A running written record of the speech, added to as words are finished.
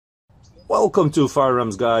Welcome to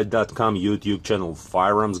firearmsguide.com YouTube channel.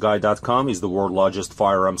 Firearmsguide.com is the world's largest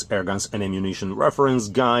firearms, airguns and ammunition reference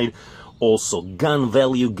guide, also gun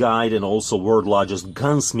value guide, and also world's largest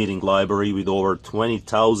gunsmithing library with over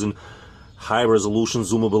 20,000 high-resolution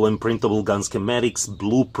zoomable and printable gun schematics,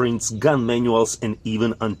 blueprints, gun manuals, and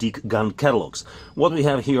even antique gun catalogs. What we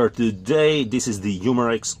have here today, this is the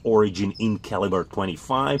Umarex Origin in caliber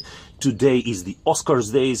 25. Today is the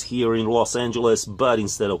Oscars days here in Los Angeles, but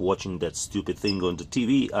instead of watching that stupid thing on the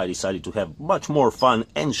TV, I decided to have much more fun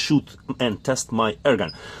and shoot and test my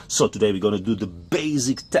airgun. So today we're gonna do the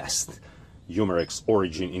basic test. Umarex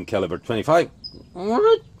Origin in caliber 25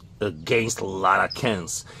 against a lot of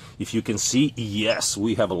cans. If you can see, yes,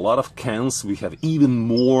 we have a lot of cans. We have even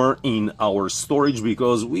more in our storage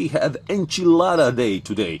because we have enchilada day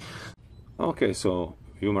today. Okay, so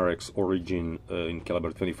Umarex Origin in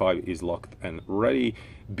caliber 25 is locked and ready.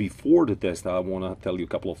 Before the test, I want to tell you a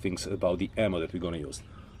couple of things about the ammo that we're going to use.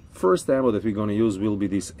 First ammo that we're going to use will be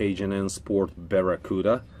this H&N Sport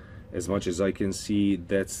Barracuda. As much as I can see,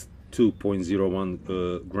 that's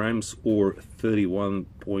 2.01 grams or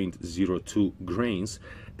 31.02 grains.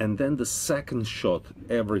 And then the second shot,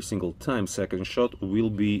 every single time, second shot will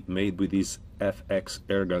be made with these FX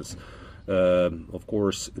airguns. Of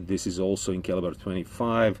course, this is also in caliber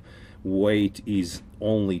 25. Weight is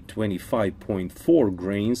only 25.4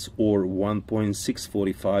 grains or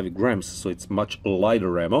 1.645 grams, so it's much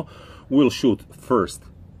lighter ammo. We'll shoot first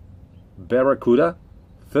Barracuda,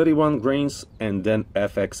 31 grains, and then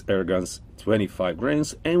FX airguns, 25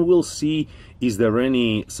 grains, and we'll see is there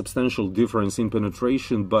any substantial difference in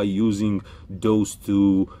penetration by using those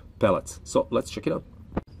two pellets. So let's check it out.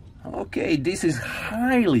 Okay, this is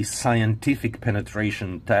highly scientific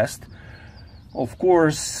penetration test. Of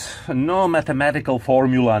course, no mathematical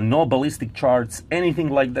formula, no ballistic charts, anything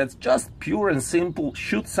like that. Just pure and simple,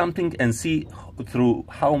 shoot something and see through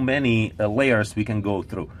how many layers we can go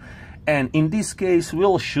through. And in this case,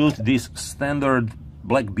 we'll shoot these standard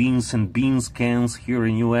black beans and beans cans here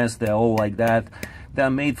in US. They're all like that. They're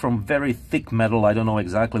made from very thick metal. I don't know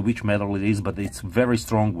exactly which metal it is, but it's very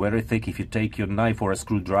strong, very thick. If you take your knife or a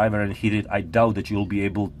screwdriver and hit it, I doubt that you'll be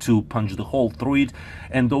able to punch the hole through it.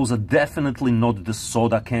 And those are definitely not the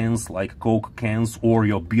soda cans like Coke cans or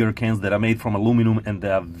your beer cans that are made from aluminum, and they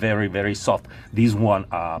are very, very soft. These ones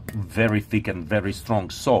are very thick and very strong.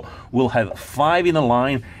 So we'll have 5 in a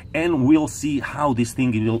line and we'll see how this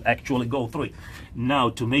thing will actually go through it. Now,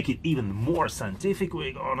 to make it even more scientific,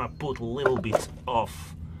 we're gonna put a little bit of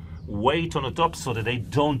weight on the top so that they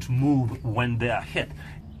don't move when they are hit.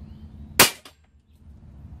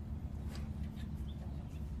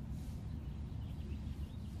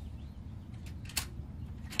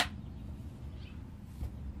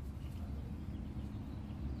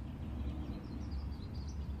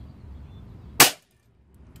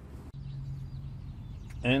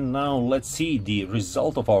 And now let's see the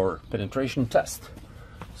result of our penetration test.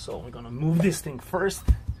 So we're gonna move this thing first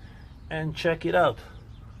and check it out.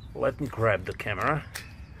 Let me grab the camera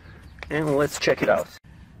and let's check it out.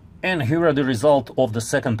 And here are the results of the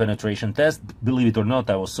second penetration test. Believe it or not,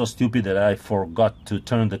 I was so stupid that I forgot to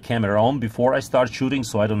turn the camera on before I start shooting,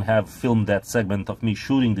 so I don't have filmed that segment of me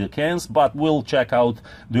shooting the cans, but we'll check out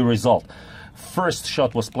the result. First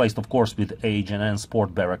shot was placed, of course, with H&N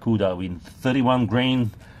Sport Barracuda with 31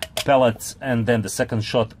 grain pellets, and then the second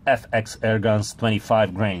shot FX airguns,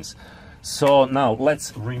 25 grains. So now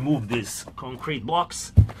let's remove these concrete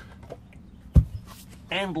blocks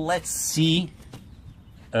and let's see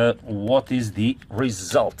what is the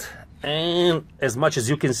result. And as much as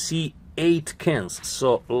you can see, 8 cans.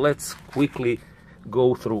 So let's quickly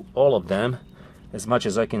go through all of them. As much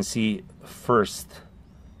as I can see, first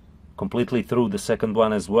completely through, the second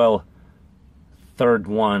one as well, third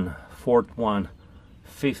one, fourth one,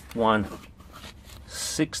 fifth one,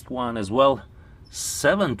 sixth one as well,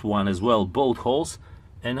 seventh one as well, both holes.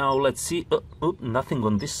 And now let's see, nothing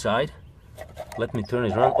on this side. Let me turn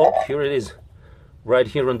it around. Oh, here it is, right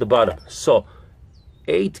here on the bottom. So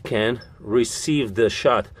 8 can received the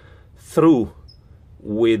shot through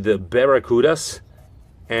with the Barracudas,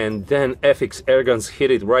 and then FX airguns hit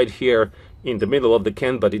it right here in the middle of the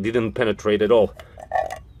can, but it didn't penetrate at all.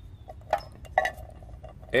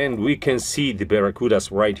 And we can see the Barracudas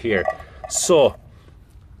right here. So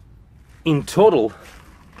in total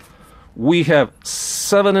we have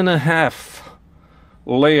 7.5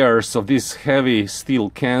 layers of these heavy steel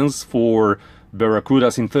cans for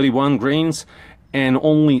Barracudas in 31 grains, and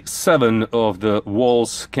only 7 of the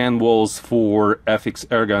walls, can walls for FX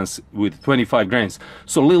airguns with 25 grains.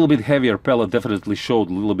 So a little bit heavier pellet definitely showed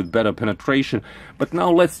a little bit better penetration. But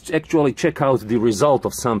now let's actually check out the result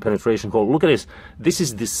of some penetration hole. Look at this. This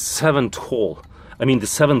is the 7th hole. I mean the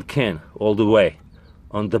 7th can all the way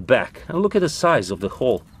on the back. And look at the size of the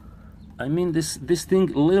hole. I mean this thing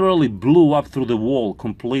literally blew up through the wall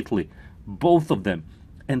completely. Both of them.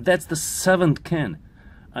 And that's the 7th can.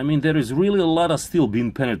 I mean, there is really a lot of steel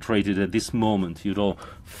being penetrated at this moment, you know.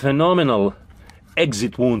 Phenomenal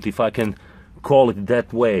exit wound, if I can call it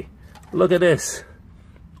that way. Look at this.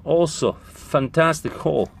 Also, fantastic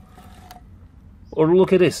hole. Or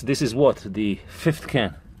look at this. This is what? The 5th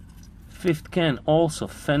can. 5th can, also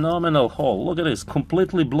phenomenal hole. Look at this,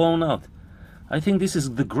 completely blown out. I think this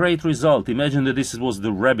is the great result. Imagine that this was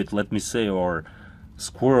the rabbit, let me say, or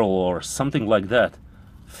squirrel or something like that.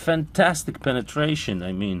 Fantastic penetration,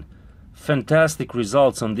 I mean, fantastic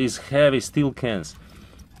results on these heavy steel cans.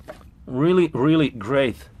 Really, really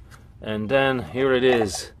great. And then here it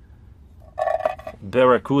is.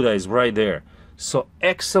 Barracuda is right there. So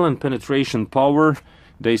excellent penetration power.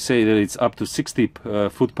 They say that it's up to 60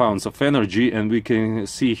 foot-pounds of energy, and we can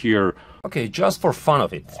see here. Okay, just for fun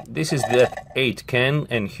of it, this is that 8 can,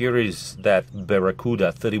 and here is that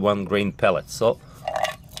Barracuda 31 grain pellet. So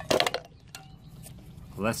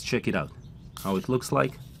let's check it out, how it looks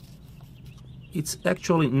like. It's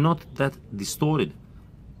actually not that distorted.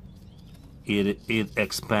 It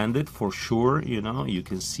expanded for sure, you know, you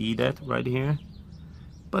can see that right here.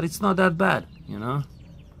 But it's not that bad, you know.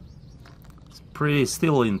 It's pretty,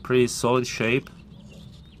 still in pretty solid shape.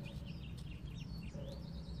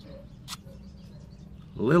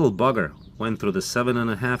 Little bugger went through the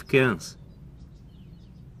 7.5 cans.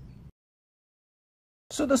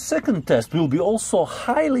 So the second test will be also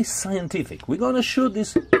highly scientific. We're gonna shoot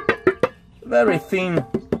this very thin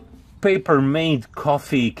paper-made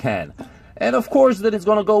coffee can. And of course that it's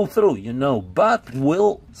gonna go through, you know, but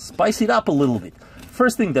we'll spice it up a little bit.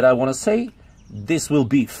 First thing that I wanna say, this will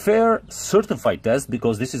be fair certified test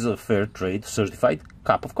because this is a fair trade certified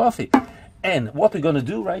cup of coffee. And what we're gonna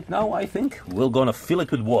do right now, I think, we're gonna fill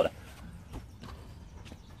it with water.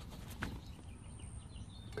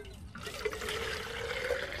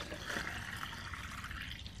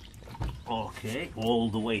 Okay, all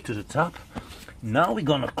the way to the top. Now we're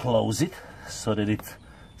gonna close it so that it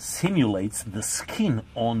simulates the skin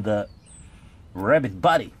on the rabbit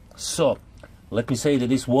body. So, let me say that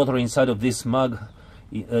this water inside of this mug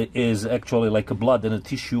is actually like a blood and a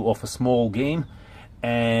tissue of a small game.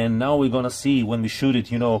 And now we're gonna see when we shoot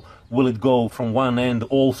it, you know, will it go from one end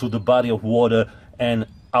all through the body of water and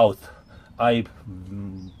out.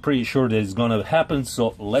 I'm pretty sure that it's gonna happen,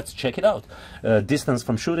 so let's check it out. Distance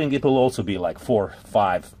from shooting, it will also be like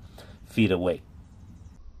 4-5 feet away.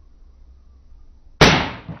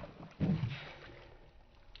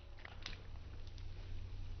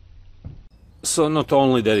 So not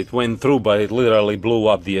only that it went through, but it literally blew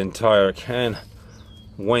up the entire can.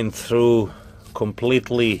 Went through,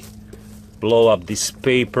 completely blow up this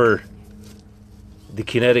paper. The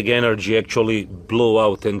kinetic energy actually blew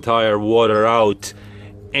out entire water out,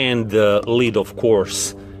 and the lid, of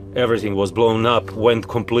course, everything was blown up, went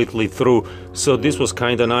completely through. So this was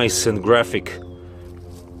kind of nice and graphic.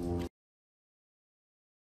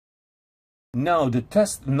 Now the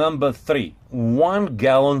test number 3, 1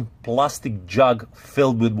 gallon plastic jug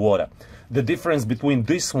filled with water. The difference between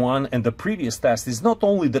this one and the previous test is not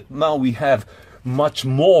only that now we have much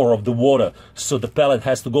more of the water, so the pellet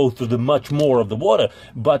has to go through the much more of the water,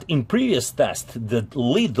 but in previous test the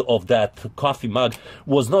lid of that coffee mug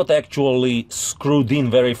was not actually screwed in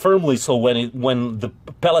very firmly, so when the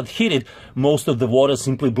pellet hit it, most of the water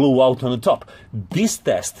simply blew out on the top. This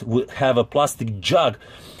test will have a plastic jug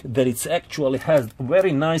that it's actually has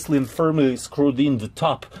very nicely and firmly screwed in the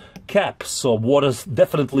top cap, so water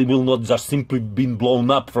definitely will not just simply be blown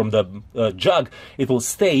up from the jug. It will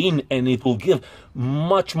stay in and it will give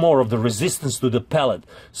much more of the resistance to the pellet.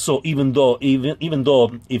 So even though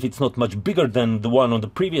if it's not much bigger than the one on the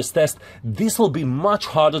previous test, this will be much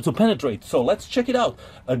harder to penetrate. So let's check it out.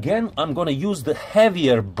 Again, I'm gonna use the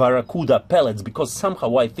heavier Barracuda pellets because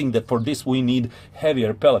somehow I think that for this we need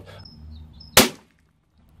heavier pellet.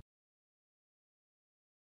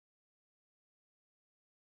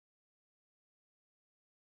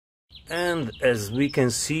 And as we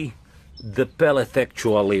can see, the pellet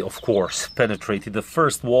actually, of course, penetrated the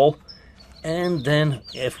first wall. And then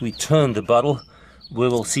if we turn the bottle, we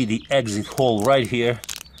will see the exit hole right here.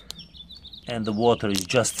 And the water is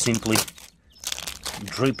just simply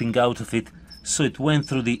dripping out of it. So it went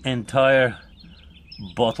through the entire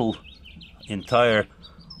bottle entire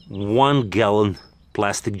 1 gallon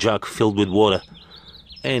plastic jug filled with water.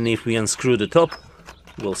 And if we unscrew the top,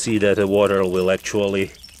 we'll see that the water will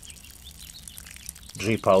actually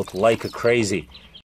drip out like a crazy.